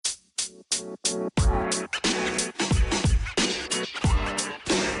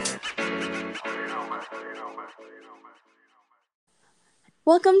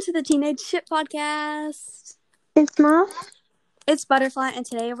Welcome to the Teenage Shit Podcast. It's Muff. It's Butterfly, and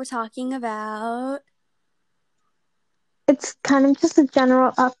today we're talking about... It's kind of just a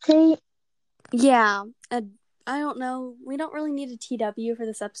general update. Yeah, I don't know. We don't really need a TW for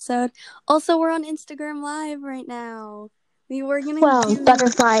this episode. Also, we're on Instagram Live right now. We were gonna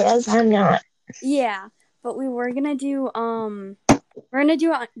Butterfly is, I'm not. Yeah, but we were gonna do, we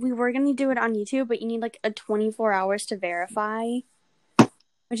were gonna do it on YouTube, but you need like a 24 hours to verify,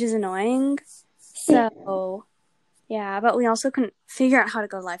 which is annoying. So... yeah, but we also couldn't figure out how to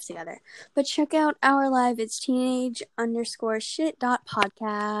go live together. But check out our live. It's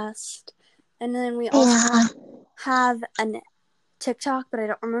teenage_shit.podcast. And then we also have a TikTok, but I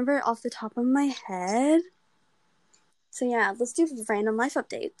don't remember it off the top of my head. So yeah, let's do random life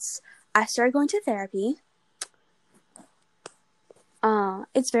updates. I started going to therapy.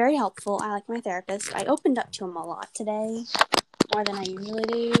 It's very helpful. I like my therapist. I opened up to him a lot today. More than I usually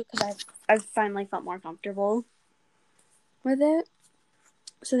do, because I've finally felt more comfortable with it.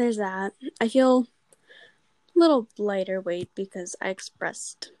 So there's that. I feel a little lighter weight because I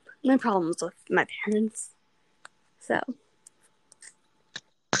expressed my problems with my parents. So,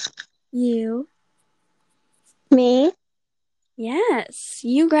 you? Me? Yes,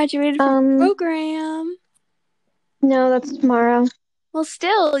 you graduated from the program. No, that's tomorrow. Well,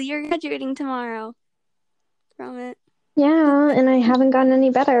 still, you're graduating tomorrow from it. Yeah, and I haven't gotten any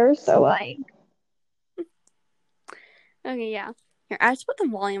better, so like... Okay, yeah. Here, I just put the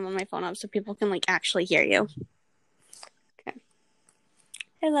volume on my phone up so people can, like, actually hear you. Okay.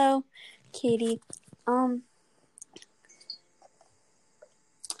 Hello, Katie.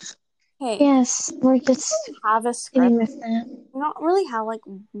 Hey. Yes, we're just... have a script. We don't really have, like,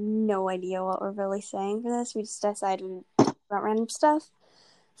 no idea what we're really saying for this. We just decided to talk about random stuff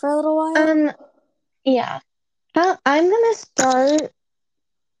for a little while. Yeah. I'm gonna start...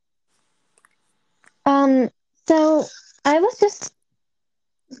 So, I was just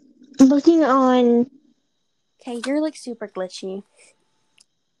looking on... Okay, you're, like, super glitchy.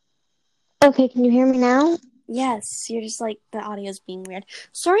 Okay, can you hear me now? Yes, you're just, like, the audio's being weird.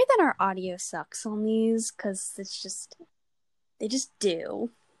 Sorry that our audio sucks on these, because it's just... they just do.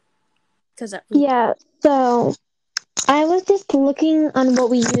 Yeah, so... I was just looking on what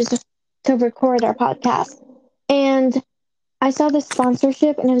we use to record our podcast, and I saw this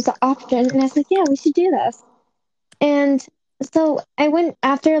sponsorship, and it was an option, and I was like, yeah, we should do this. And so I went,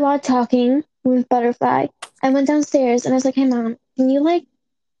 after a lot of talking with Butterfly, I went downstairs, and I was like, hey, Mom, can you, like,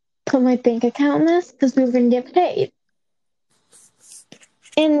 put my bank account in this? Because we were going to get paid.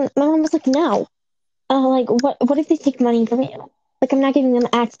 And my mom was like, no. Like, what if they take money from you? Like, I'm not giving them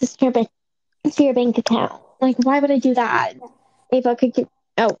access to your bank account. Like, why would I do that? If I could get...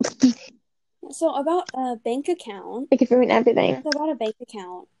 Oh. So, about a bank account... I could ruin everything. So, about a bank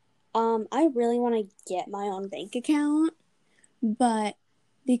account, I really want to get my own bank account, but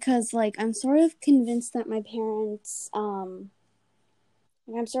because, like, I'm sort of convinced that my parents,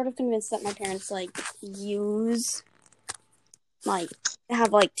 like, use, like,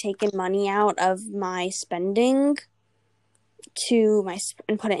 have, like, taken money out of my spending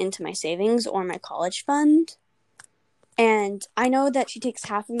and put it into my savings or my college fund. And I know that she takes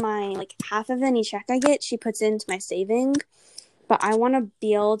half of any check I get, she puts into my saving. But I want to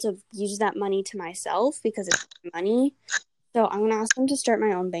be able to use that money to myself because it's money. So I'm going to ask them to start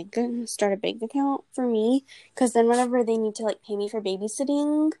a bank account for me. Because then whenever they need to, like, pay me for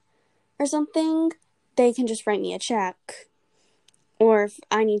babysitting or something, they can just write me a check. Or if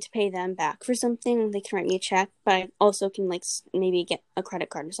I need to pay them back for something, they can write me a check. But I also can, like, maybe get a credit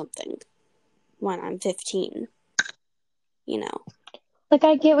card or something when I'm 15. You know. Like,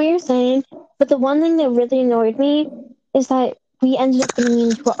 I get what you're saying. But the one thing that really annoyed me is that we ended up getting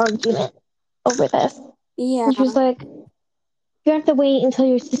into an argument over this. Yeah. And she was like, you have to wait until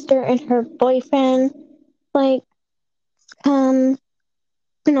your sister and her boyfriend, like, come,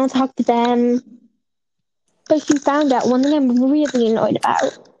 and I'll talk to them. But she found out, one thing I'm really annoyed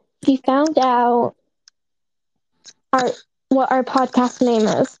about, she found out what our podcast name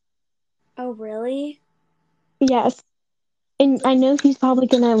is. Oh, really? Yes. And I know she's probably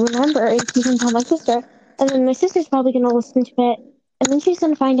going to remember, and she's going to tell my sister. And then my sister's probably going to listen to it. And then she's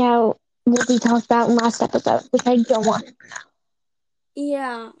going to find out what we talked about in last episode, which I don't want.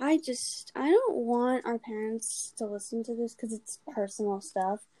 Yeah, I don't want our parents to listen to this because it's personal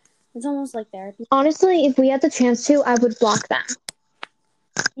stuff. It's almost like therapy. Honestly, if we had the chance to, I would block them.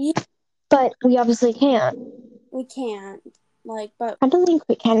 Yeah. But we obviously can't. We can't. Like, but... I don't think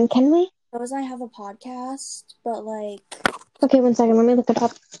we can we? knows I have a podcast, but like. Okay, 1 second. Let me look it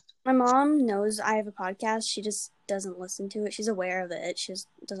up. My mom knows I have a podcast. She just doesn't listen to it. She's aware of it. She just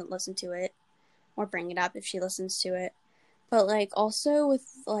doesn't listen to it or bring it up if she listens to it. But like also with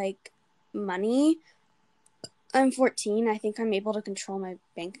like money, I'm 14. I think I'm able to control my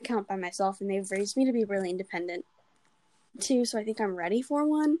bank account by myself, and they've raised me to be really independent too. So I think I'm ready for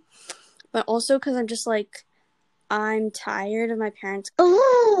one. But also because I'm just like, I'm tired of my parents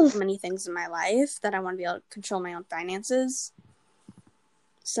doing so many things in my life that I want to be able to control my own finances.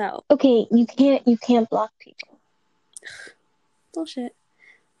 So okay, you can't block people. Bullshit.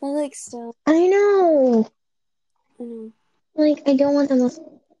 But like still, I know. Like I don't want them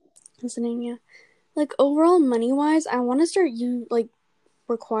listening. Yeah, like overall money wise, I want to start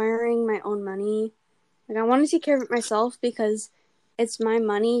requiring my own money. Like I want to take care of it myself because it's my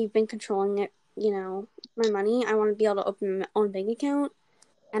money. You've been controlling it. You know, my money. I want to be able to open my own bank account,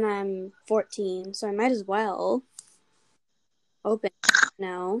 and I'm 14, so I might as well open.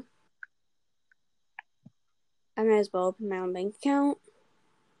 No, I might as well open my own bank account.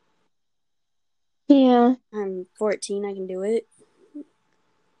 Yeah. I'm 14. I can do it.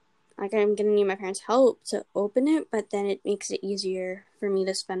 Like, I'm gonna need my parents' help to open it, but then it makes it easier for me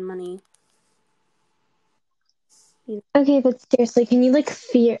to spend money. Okay, but seriously, can you like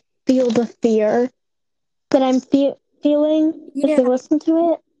feel the fear that I'm feeling if you listen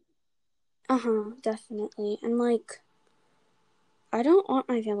to it? Definitely. And like, I don't want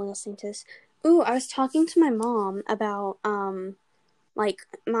my family listening to this. Ooh, I was talking to my mom about like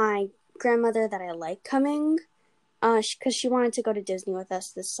my grandmother that I like coming. Because she wanted to go to Disney with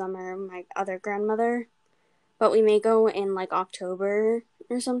us this summer, my other grandmother. But we may go in, like, October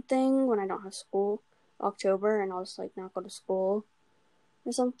or something when I don't have school. October, and I'll just, like, not go to school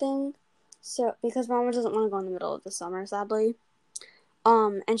or something. So, because Mama doesn't want to go in the middle of the summer, sadly.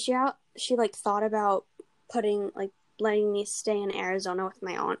 And she, like, thought about letting me stay in Arizona with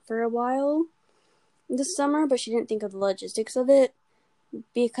my aunt for a while this summer, but she didn't think of the logistics of it.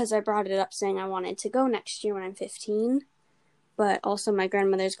 Because I brought it up saying I wanted to go next year when I'm 15. But also my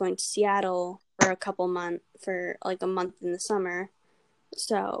grandmother's going to Seattle for a month in the summer.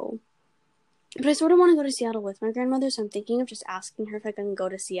 So, but I sort of want to go to Seattle with my grandmother, so I'm thinking of just asking her if I can go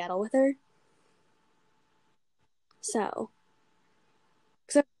to Seattle with her. So,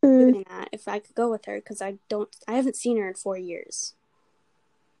 because I'm doing that, if I could go with her, because I haven't seen her in 4 years.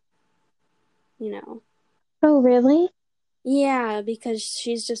 You know. Oh, really? Yeah, because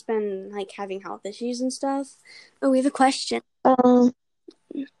she's just been, like, having health issues and stuff. Oh, we have a question.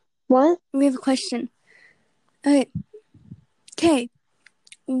 What? We have a question. Okay.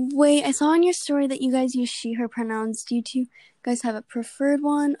 Wait, I saw on your story that you guys use she, her pronouns. Do you guys have a preferred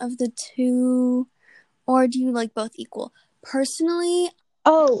one of the two? Or do you like both equal? Personally...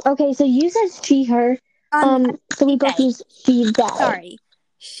 Oh, okay, so you said she, her. So we both use she, they. Sorry.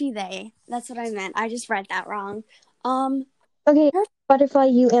 She, they. That's what I meant. I just read that wrong. Okay, Butterfly,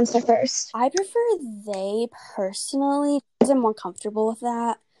 you answer first. I prefer they personally because I'm more comfortable with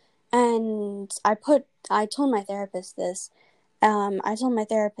that. And I told my therapist this.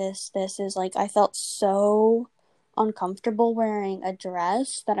 Is like I felt so uncomfortable wearing a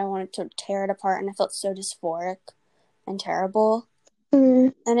dress that I wanted to tear it apart, and I felt so dysphoric and terrible.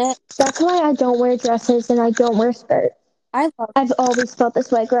 And that's why I don't wear dresses and I don't wear skirts. I've always felt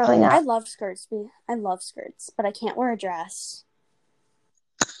this way growing up. I love skirts, but I can't wear a dress.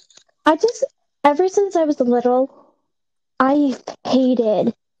 Ever since I was little, I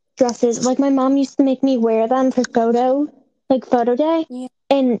hated dresses. Like, my mom used to make me wear them for photo day. Yeah.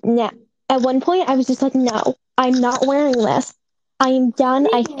 And at one point, I was just like, no, I'm not wearing this. I am done.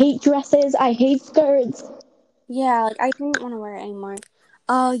 I hate dresses. I hate skirts. Yeah, like, I didn't want to wear it anymore.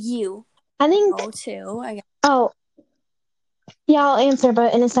 You. I think... Oh, too, I guess. Oh. Yeah, I'll answer,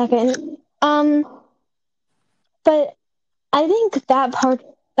 but in a second. But I think that part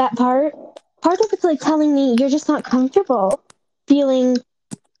of it's like telling me you're just not comfortable feeling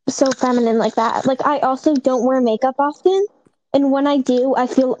so feminine like that. Like, I also don't wear makeup often, and when I do, I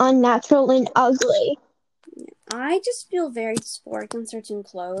feel unnatural and ugly. I just feel very dysphoric in certain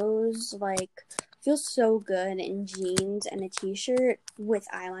clothes. Like, feel so good in jeans and a t-shirt with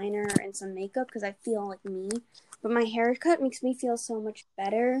eyeliner and some makeup because I feel like me. But my haircut makes me feel so much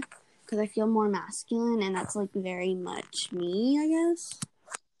better because I feel more masculine, and that's like very much me, I guess.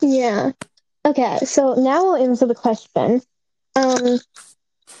 Yeah. Okay, so now we'll answer the question.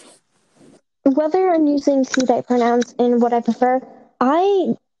 Whether I'm using she, they pronouns and what I prefer,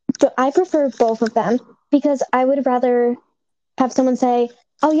 I prefer both of them because I would rather have someone say,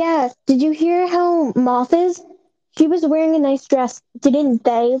 oh yeah, did you hear how Moth is? she was wearing a nice dress. Didn't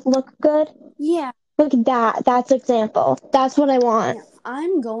they look good? Yeah. Look at that. That's example. That's what I want. Yeah.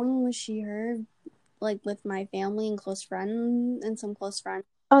 I'm going with her, like with my family and close friends and some close friends.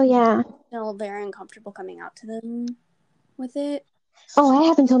 Oh, yeah. Feel very uncomfortable coming out to them with it. Oh, I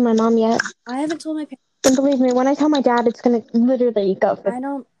haven't told my mom yet. I haven't told my parents. And believe me, when I tell my dad, it's going to literally go for I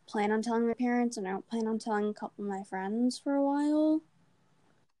don't plan on telling my parents, and I don't plan on telling a couple of my friends for a while.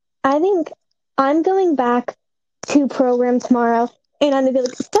 I think I'm going back to program tomorrow, and I'm going to be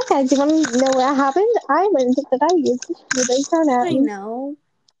like, okay, do you want to know what happened? I learned that I used the they pronoun. I know.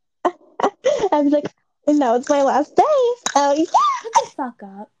 I was like, no, it's my last day. Oh, yeah. Shut the fuck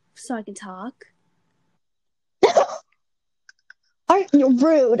up so I can talk. Aren't you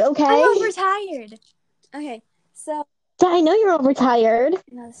rude, okay? I'm overtired. Okay, so. Yeah, I know you're overtired.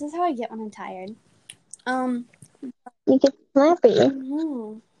 No, this is how I get when I'm tired. You get snappy.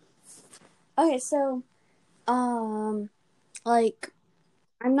 Mm-hmm. Okay, so, like,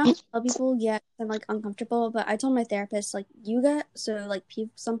 I'm not gonna tell people yet. I'm like uncomfortable, but I told my therapist like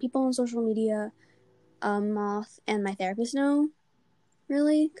some people on social media, Moth and my therapist know,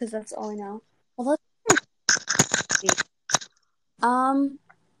 really, because that's all I know. Well,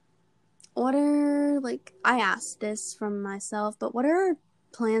 what are like I asked this from myself, but what are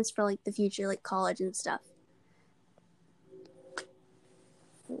plans for like the future, like college and stuff?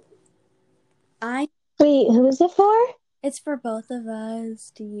 Wait, who is it for? It's for both of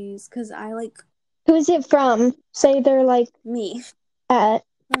us to use because I like. Who is it from? Say they're like Me. at.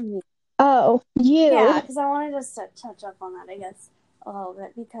 From me. Oh, you. Yeah, because I wanted to touch up on that, I guess, a little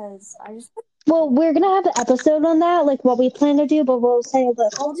bit because I just. Well, we're gonna have an episode on that, like what we plan to do, but we'll say a little.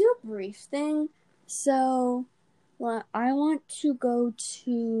 I'll do a brief thing. So, well, I want to go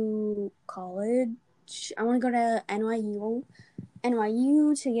to college. I want to go to NYU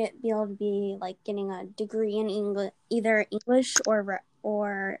to be able to be like getting a degree in English, either English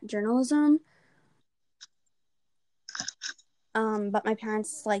or journalism. But my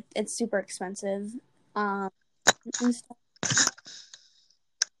parents like it's super expensive. And stuff.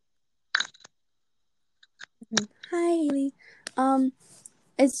 Hi, Haley.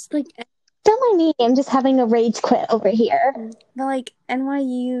 It's like. Don't mind me. I'm just having a rage quit over here. But like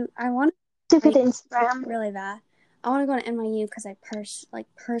NYU, I want Stupid Instagram. Really bad. I want to go to NYU because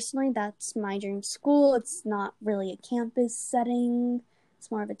personally, that's my dream school. It's not really a campus setting;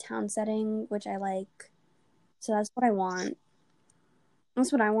 it's more of a town setting, which I like. So that's what I want.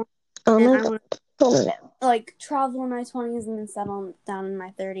 That's what I want. Oh and my I God. want to like travel in my 20s and then settle down in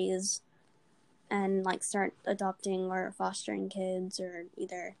my 30s, and like start adopting or fostering kids, or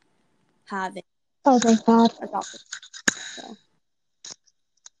either having. Oh my God. Adopted. So.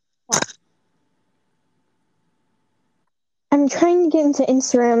 I'm trying to get into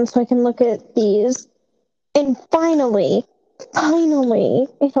Instagram so I can look at these. And finally,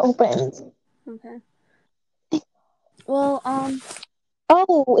 it opened. Okay. Well,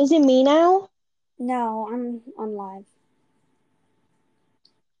 Oh, is it me now? No, I'm on live.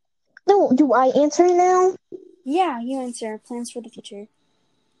 No, do I answer now? Yeah, you answer. Plans for the future.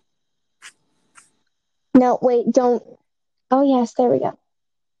 No, wait, don't. Oh, yes, there we go.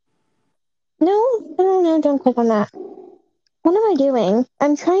 No, don't click on that. What am I doing?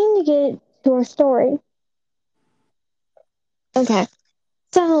 I'm trying to get to our story. Okay.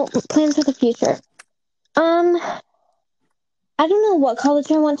 So, plans for the future. I don't know what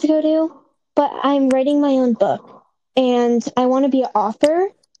college I want to go to, but I'm writing my own book. And I want to be an author.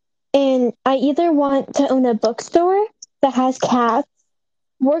 And I either want to own a bookstore that has cats,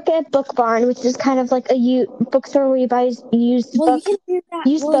 work at Book Barn, which is kind of like a bookstore where you buy used books, you can do that.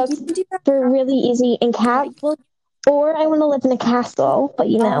 books You can do that. for really easy and cats. Yeah, or I want to live in a castle, but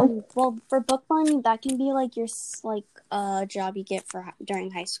you know. Well, for Book Barn, that can be like your job you get for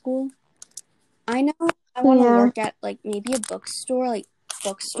during high school. I know I want to work at like maybe a bookstore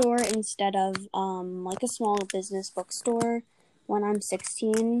instead of like a small business bookstore when I'm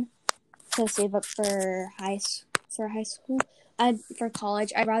 16 to save up for high school. For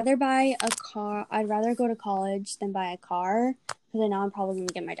college, I'd rather buy a car. I'd rather go to college than buy a car because I know I'm probably gonna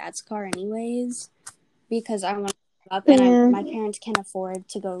get my dad's car anyways because I want to up and my parents can't afford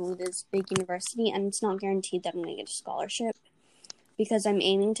to go to this big university, and it's not guaranteed that I'm gonna get a scholarship because I'm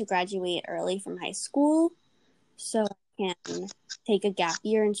aiming to graduate early from high school, so I can take a gap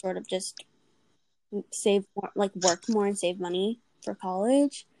year and sort of just save more, like work more and save money for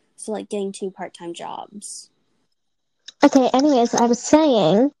college. So like getting 2 part-time jobs. Okay, anyways, I was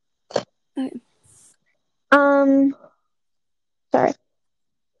saying. Okay. Sorry.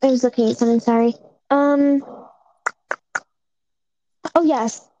 I was looking at something, sorry. Oh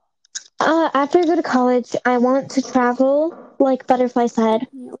yes. After I go to college, I want to travel, like Butterfly said.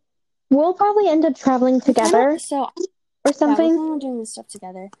 Yeah. We'll probably end up traveling together or Yeah, we something. plan on doing this stuff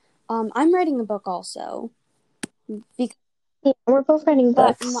together. I'm writing a book also. Yeah, we're both writing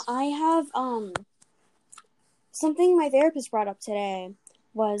books. But I have something my therapist brought up today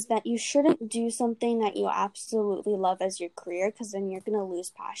was that you shouldn't do something that you absolutely love as your career, because then you're gonna lose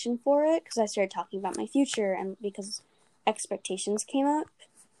passion for it. Because I started talking about my future, and because expectations came up,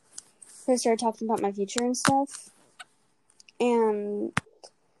 so I started talking about my future and stuff. And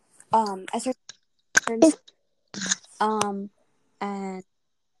I started and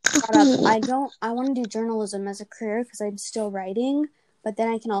brought up I want to do journalism as a career because I'm still writing, but then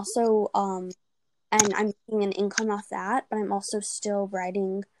I can also and I'm making an income off that, but I'm also still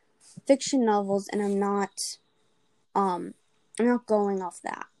writing fiction novels, and I'm not going off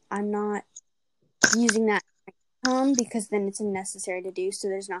that. I'm not using that income because then it's unnecessary to do, so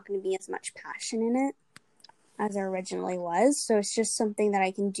there's not going to be as much passion in it as there originally was. So it's just something that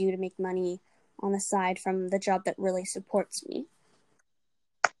I can do to make money on the side from the job that really supports me.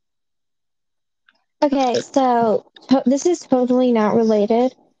 Okay, so this is totally not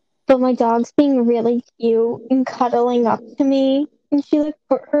related, but my dog's being really cute and cuddling up to me, and she like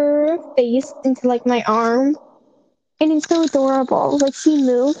put her face into like my arm, and it's so adorable. Like she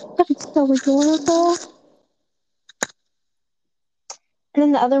moves, but it's so adorable. And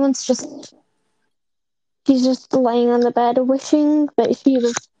then the other one's she's just laying on the bed wishing that she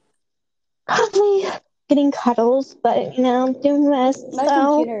was probably getting cuddles, but you know, I'm doing this. My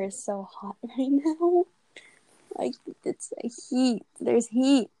computer is so hot right now. Like, it's a heat. There's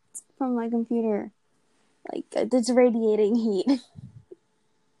heat from my computer. Like, it's radiating heat.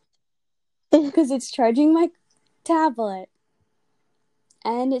 Because it's charging my tablet.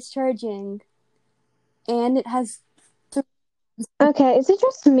 And it's charging. And it has... Okay, is it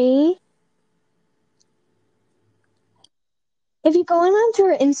just me? If you go onto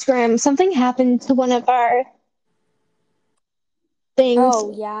our Instagram, something happened to one of our things.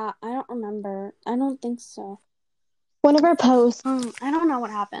 Oh, yeah. I don't remember. I don't think so. One of our posts. I don't know what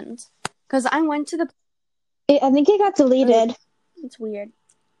happened. Because I went to the... I think it got deleted. It's weird.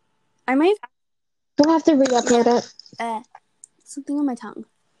 I might... We'll have to re-upload it. Something on my tongue.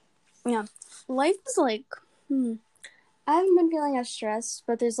 Yeah. Life is like... I haven't been feeling as stressed,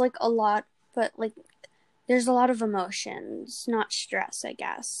 but there's like a lot... But like... There's a lot of emotions, not stress, I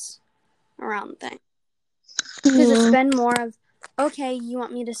guess, around things. Because it's been more of, okay, you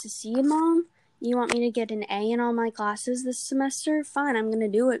want me to succeed, Mom? You want me to get an A in all my classes this semester? Fine, I'm going to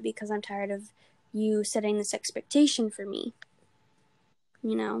do it because I'm tired of you setting this expectation for me.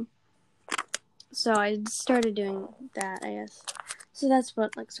 You know? So I started doing that, I guess. So that's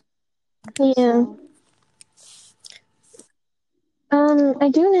what, like... Yeah. So. I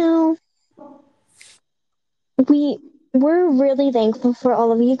do know we're really thankful for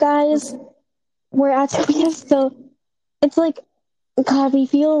all of you guys. We're actually so... It's like, God, we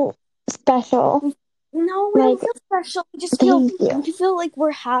feel special. No, we don't feel special. We just feel like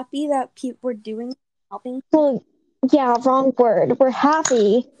we're happy that we're doing, helping. Well, yeah, wrong word. We're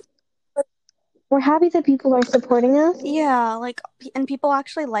happy. We're happy that people are supporting us. Yeah, like, and people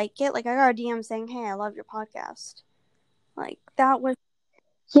actually like it. Like, I got a DM saying, "Hey, I love your podcast." Like, that was...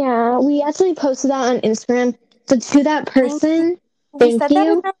 Yeah, we actually posted that on Instagram. So to that person, thank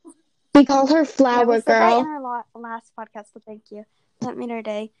you. We call her Flower Girl. We said that in our last podcast, so thank you. That made our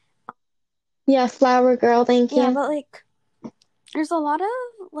day. Yeah, Flower Girl, thank you. Yeah, but like, there's a lot of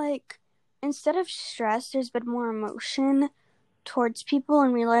like, instead of stress, there's been more emotion towards people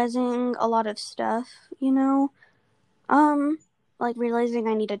and realizing a lot of stuff, you know? Like realizing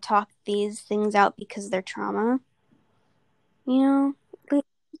I need to talk these things out because they're trauma, you know?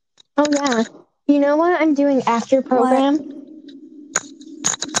 Oh, yeah. You know what I'm doing after program? What?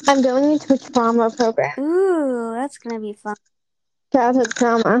 I'm going into a trauma program. Ooh, that's gonna be fun. Childhood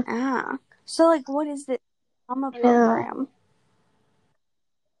trauma. Ah. So, like, what is the trauma program?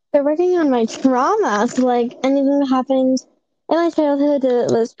 They're working on my trauma. So, like, anything that happened in my childhood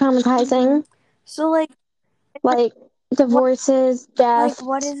that was traumatizing. So, like divorces, deaths. Like,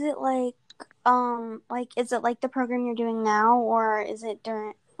 what is it like? Like, is it like the program you're doing now, or is it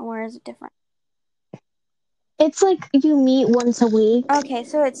different? Different? It's like you meet once a week. Okay,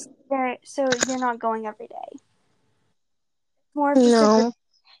 so so you're not going every day. More no,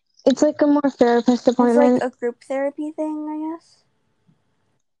 it's like a more therapist appointment. It's like a group therapy thing, I guess.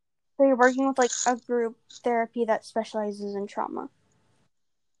 So you're working with like a group therapy that specializes in trauma.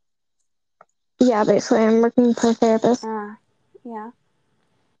 Yeah, basically, I'm working for a therapist. Yeah.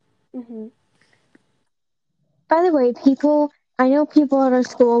 By the way, people I know people at our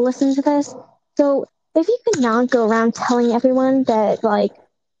school listen to this, so if you could not go around telling everyone that, like,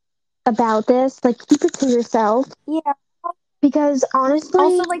 about this, like, keep it to yourself. Yeah. Because honestly,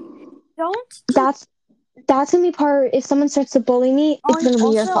 also, like, don't. That's gonna be part. If someone starts to bully me, it's gonna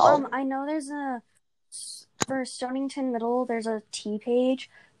be your fault. I know for Stonington Middle, there's a T page.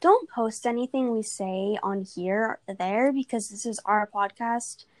 Don't post anything we say on here or there because this is our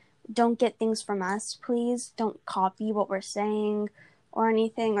podcast. Don't get things from us, please. Don't copy what we're saying or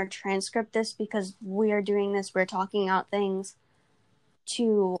anything or transcript this because we are doing this. We're talking out things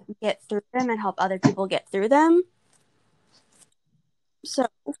to get through them and help other people get through them. So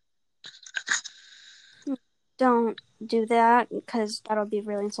don't do that because that'll be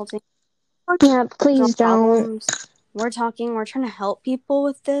really insulting. Yeah, please don't. We're trying to help people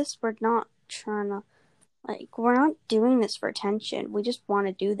with this. We're not doing this for attention. We just want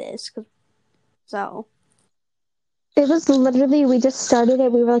to do this. So. It was literally, we just started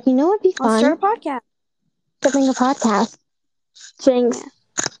it. We were like, you know what'd be fun? Let's start a podcast. Starting a podcast. Jinx.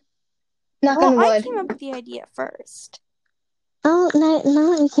 Yeah. Knock on wood. I came up with the idea first. Oh,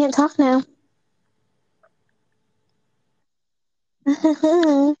 no, you can't talk now.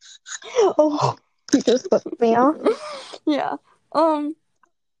 Oh, you just flipped me off. Yeah.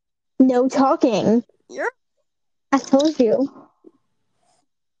 No talking. I told you.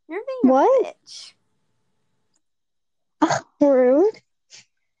 You're being a bitch. Rude.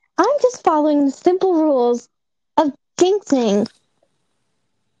 I'm just following the simple rules of jinxing.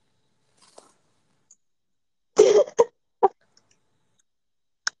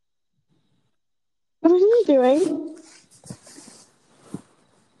 What are you doing?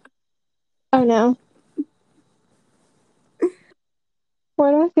 Oh no.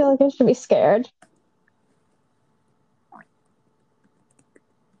 Why do I feel like I should be scared?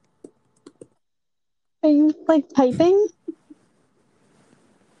 Are you, like, typing?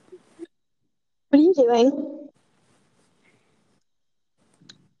 What are you doing?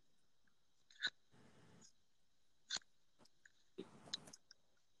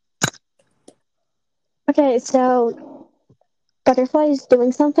 Okay, so Butterfly is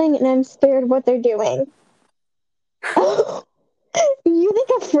doing something, and I'm scared what they're doing. You think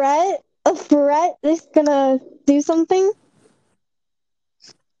a threat is gonna do something?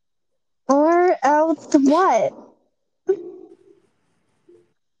 Or else what? I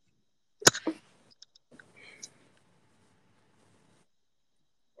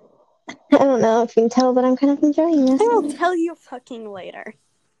don't know if you can tell, but I'm kind of enjoying this. I will tell you fucking later.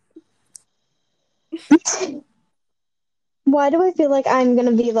 Why do I feel like I'm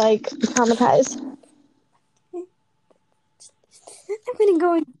gonna be, like, traumatized? I'm gonna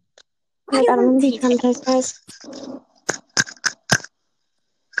go. Oh my god, I'm gonna be traumatized, guys.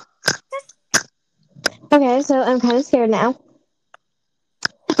 Okay, so I'm kind of scared now.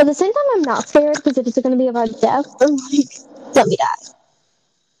 But at the same time, I'm not scared because if it's gonna be about death, I'm like, let me die.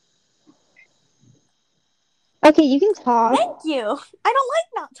 Okay, you can talk. Thank you. I don't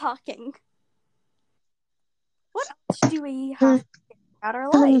like not talking. What else do we have about our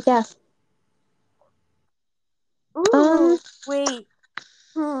life? Death. Ooh, wait.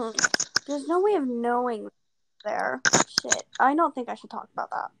 There's no way of knowing there. Shit. I don't think I should talk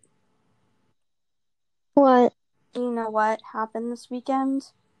about that. What? You know what happened this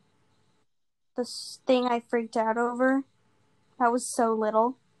weekend? This thing I freaked out over? That was so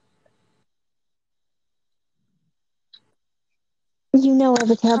little. You know I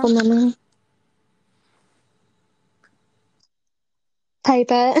have a terrible memory. Type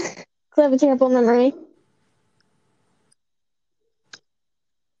it. I have a terrible memory.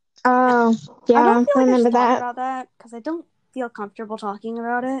 Oh, yeah, I don't feel like I should talk about that because I don't feel comfortable talking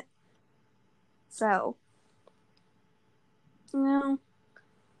about it. So,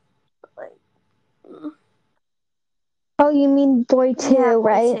 like, oh, you mean boy 2, yeah, boy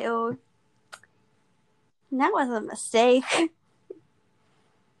right? 2. That was a mistake.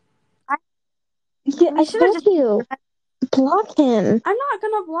 I told you. Block him. I'm not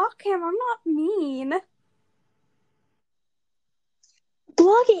gonna block him. I'm not mean.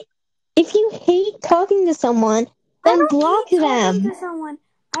 Block it. If you hate talking to someone, then block them. Talking to someone.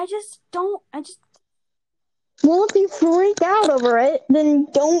 I just don't. Well, if you freak out over it, then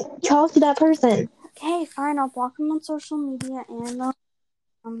don't talk to that person. Okay, fine. I'll block him on social media and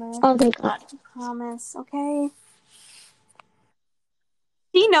number. Okay, God. I promise. Okay.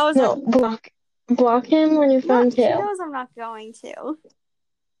 He knows. No, block him on your phone too. He knows I'm not going to.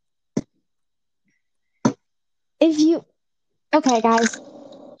 If you, okay, guys.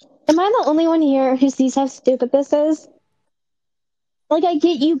 Am I the only one here who sees how stupid this is? Like, I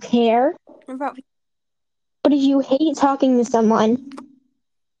get you care. But if you hate talking to someone,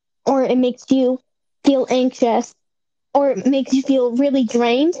 or it makes you feel anxious, or it makes you feel really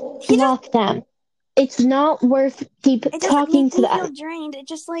drained, block them. It's not worth keep it doesn't talking make to me them. feel drained. It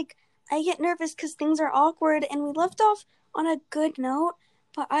just like I get nervous because things are awkward, and we left off on a good note.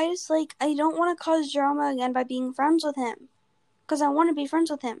 But I just like I don't want to cause drama again by being friends with him, because I want to be friends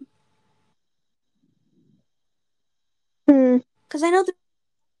with him. Because I know that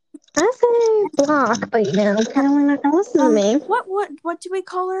I say block, but you know, apparently not gonna listen to me. What do we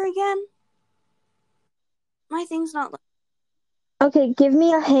call her again? My thing's not. Okay, give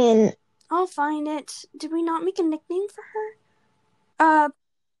me a hint. I'll find it. Did we not make a nickname for her?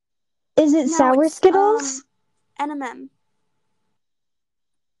 Is it no, Sour it's, Skittles? NMM.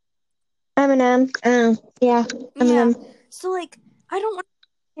 M&M. Oh, yeah, M&M. Yeah. So like, I don't want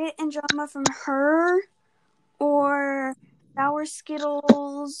to get in drama from her or Sour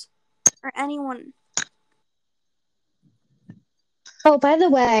Skittles or anyone. Oh, by the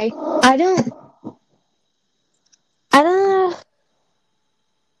way, I don't know.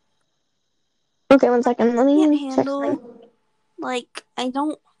 Okay, one second. Let me check something. Like, I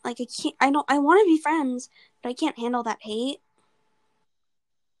want to be friends, but I can't handle that hate.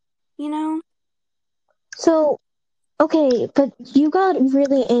 You know? So, okay, but you got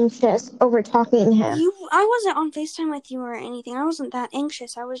really anxious over talking to him. I wasn't on FaceTime with you or anything. I wasn't that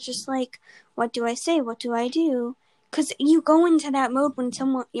anxious. I was just like, what do I say? What do I do? Because you go into that mode when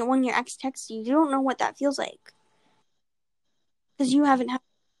your ex texts you. You don't know what that feels like. Because you haven't had...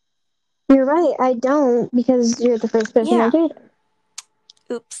 You're right, I don't, because you're the first person I dated.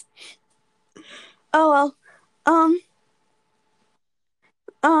 Oops. Oh well.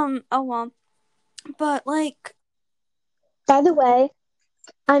 Oh well. But like... By the way,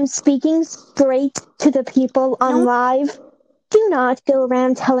 I'm speaking straight to the people on live. Do not go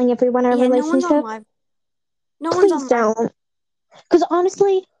around telling everyone our relationship. No one's on live. Please don't. Because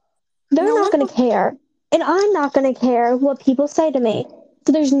honestly, they're not going to care. And I'm not going to care what people say to me.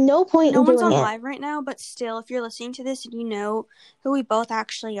 So there's no point in doing it. No one's on live right now, but still, if you're listening to this and you know who we both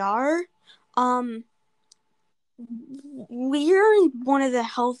actually are, we're in one of the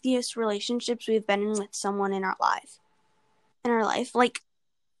healthiest relationships we've been in with someone in our life. Like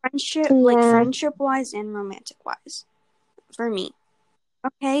friendship wise and romantic wise. For me.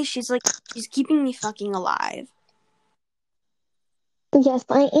 Okay, she's keeping me fucking alive. Yes,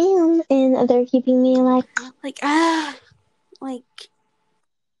 I am, and they're keeping me alive.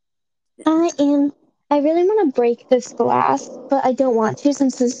 I am. I really want to break this glass, but I don't want to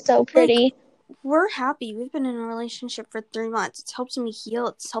since it's so pretty. We're happy. We've been in a relationship for 3 months. It's helped me heal.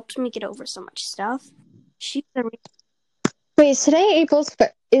 It's helped me get over so much stuff. Wait, is today April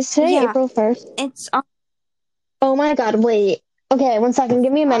 1st? It's Oh my god, wait. Okay, one second,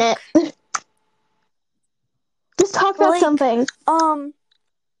 give me a minute. Just talk about something.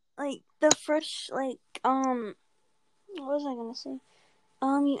 The fresh, what was I gonna say?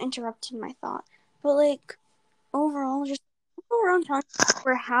 You interrupted my thought. But, overall, just go around telling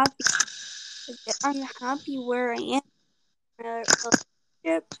we're happy. I'm happy where I am in my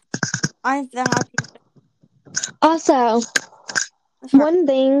relationship. I'm the happiest. Also, one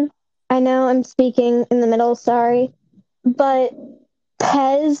thing, I know I'm speaking in the middle, sorry, but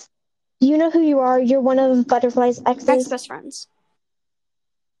Pez, you know who you are. You're one of Butterfly's exes. Ex-best friends.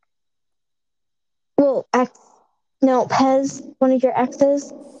 Well, no, Pez, one of your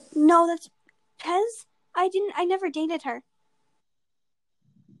exes. No, that's Pez. I never dated her.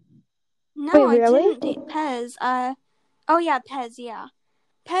 No, wait, really? I didn't date Pez. Oh yeah, Pez. Yeah,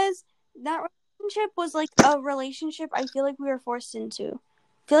 Pez. That relationship was like a relationship. I feel like we were forced into.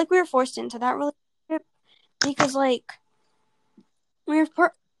 That relationship because we were.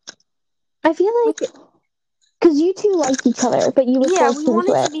 I feel like because you two liked each other, but you were forced into it. Yeah, we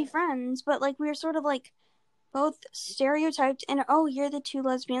wanted to be friends, but we were sort of both stereotyped. And oh, you're the two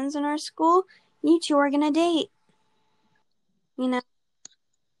lesbians in our school. You two are gonna date. You know.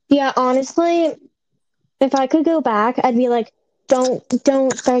 Yeah, honestly, if I could go back, I'd be like, don't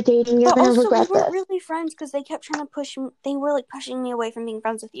start dating. You're gonna regret this. We weren't really friends because they kept trying to push me. They were pushing me away from being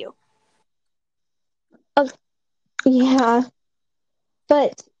friends with you. Yeah,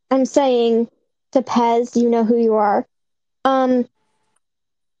 but I'm saying to Pez, you know who you are. Honestly,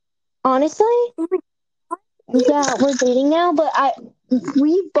 yeah, we're dating now, but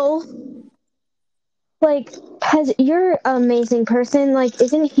we both Pez, you're an amazing person.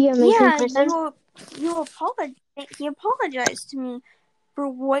 Isn't he an amazing person? He apologized to me for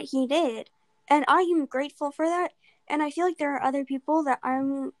what he did, and I am grateful for that. And I feel like there are other people that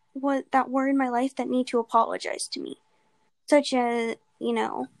that were in my life that need to apologize to me, such as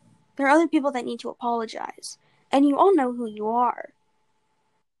There are other people that need to apologize. And you all know who you are.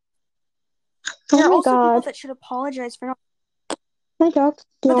 There are also people that should apologize for not... My dog's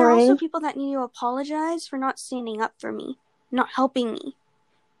snoring. But there are also people that need to apologize for not standing up for me, not helping me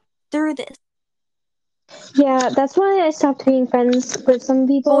through this. Yeah, that's why I stopped being friends with some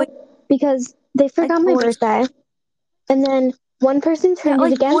people, because they forgot my birthday. And then one person turned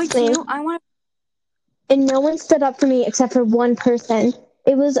it against me. And no one stood up for me except for one person.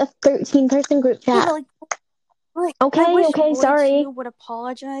 It was a 13-person group chat. Okay, sorry. He would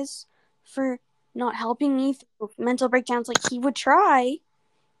apologize for not helping me through mental breakdowns. Like, he would try,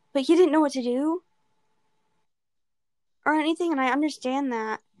 but he didn't know what to do or anything, and I understand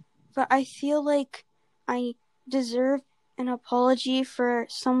that. But I feel like I deserve an apology for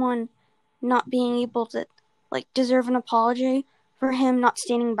someone not being able to, deserve an apology for him not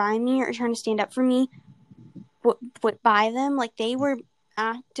standing by me or trying to stand up for me by them. Like, they were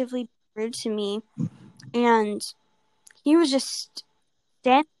actively rude to me, and he was just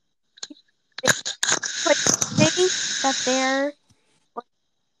standing. Say that they're...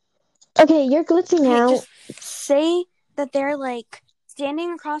 Okay, you're glitching out. Just say that they're,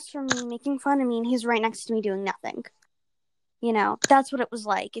 standing across from me, making fun of me, and he's right next to me doing nothing. You know, that's what it was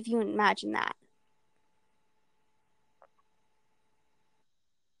like, if you imagine that.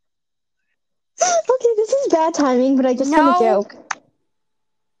 Okay, this is bad timing, but I just had a joke.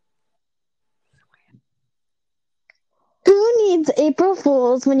 Who needs April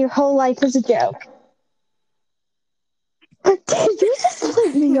Fools when your whole life is a joke? Did you just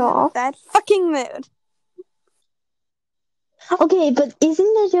flip me off? Bad fucking mood. Okay, but isn't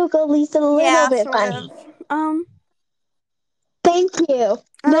the joke at least a little bit funny? Thank you.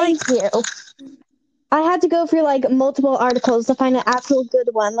 Thank you. I had to go through multiple articles to find an actual good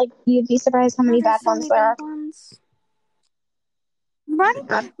one. You'd be surprised how many bad ones there are. My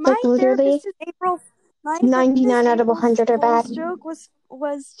therapist is April. 99 out of 100 are bad. His joke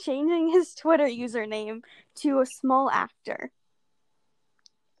was changing his Twitter username to a small actor.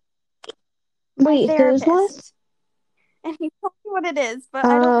 Wait, whose was? And he told me what it is, but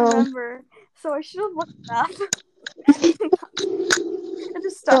I don't remember. So I should have looked it up. I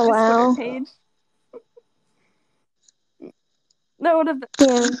just stopped his Twitter page. That would have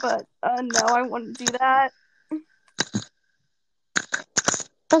been but no, I wouldn't do that.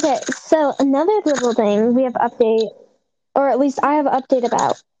 Okay, so another little thing we have update, or at least I have an update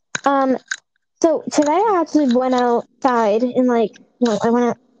about. So today I actually went outside and I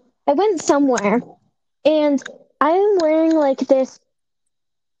went somewhere, and I am wearing this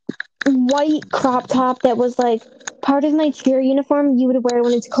white crop top that was part of my cheer uniform you would wear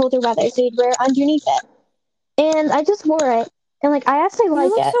when it's colder weather, so you'd wear it underneath it. And I just wore it, and I actually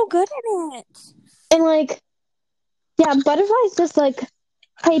like it. You look so good in it. And yeah, Butterfly's just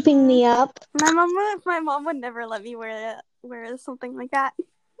hyping me up. My mom would never let me wear something like that.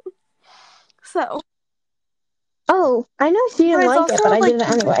 So. Oh, I know she didn't like it, but I did it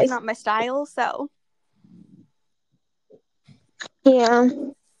anyways. Not my style, so. Yeah.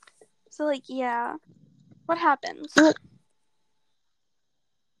 So yeah. What happens?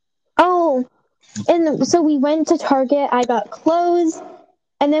 Oh, and so we went to Target. I got clothes,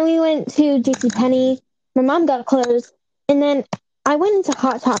 and then we went to JCPenney. My mom got clothes, and then I went into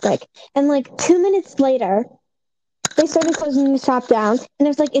Hot Topic, and 2 minutes later, they started closing the shop down, and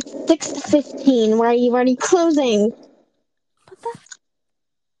it was it's 6:15. Why are you already closing?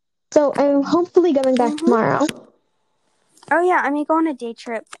 So I'm hopefully going back tomorrow. Oh yeah, I may go on a day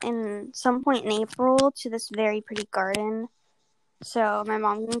trip in some point in April to this very pretty garden. So my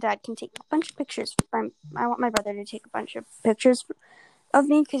mom and dad can take a bunch of pictures. I want my brother to take a bunch of pictures of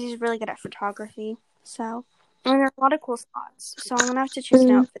me because he's really good at photography. So, there are a lot of cool spots. So I'm going to have to choose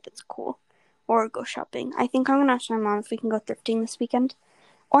an outfit that's cool. Or go shopping. I think I'm going to ask my mom if we can go thrifting this weekend.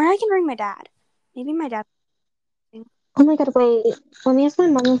 Or I can bring my dad. Maybe my dad. Oh my god, wait. Let me ask my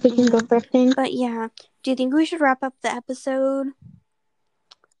mom if we can go thrifting. But yeah. Do you think we should wrap up the episode?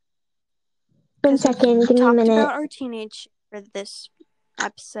 1 second, give me a minute. We talked about our teenage for this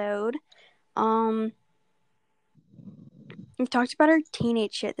episode. We've talked about our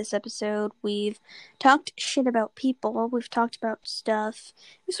teenage shit this episode. We've talked shit about people. We've talked about stuff.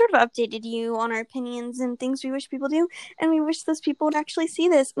 We sort of updated you on our opinions and things we wish people do. And we wish those people would actually see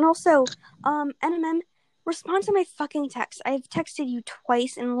this. And also, NMM, respond to my fucking text. I've texted you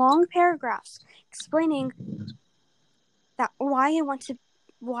twice in long paragraphs explaining that why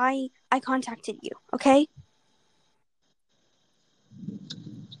I contacted you, okay?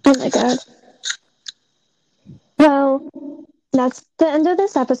 Oh my god. Well, that's the end of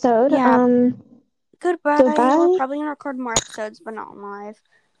this episode. Yeah. Goodbye. Goodbye. We're probably going to record more episodes, but not live.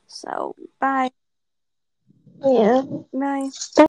 So, bye. Yeah. Bye.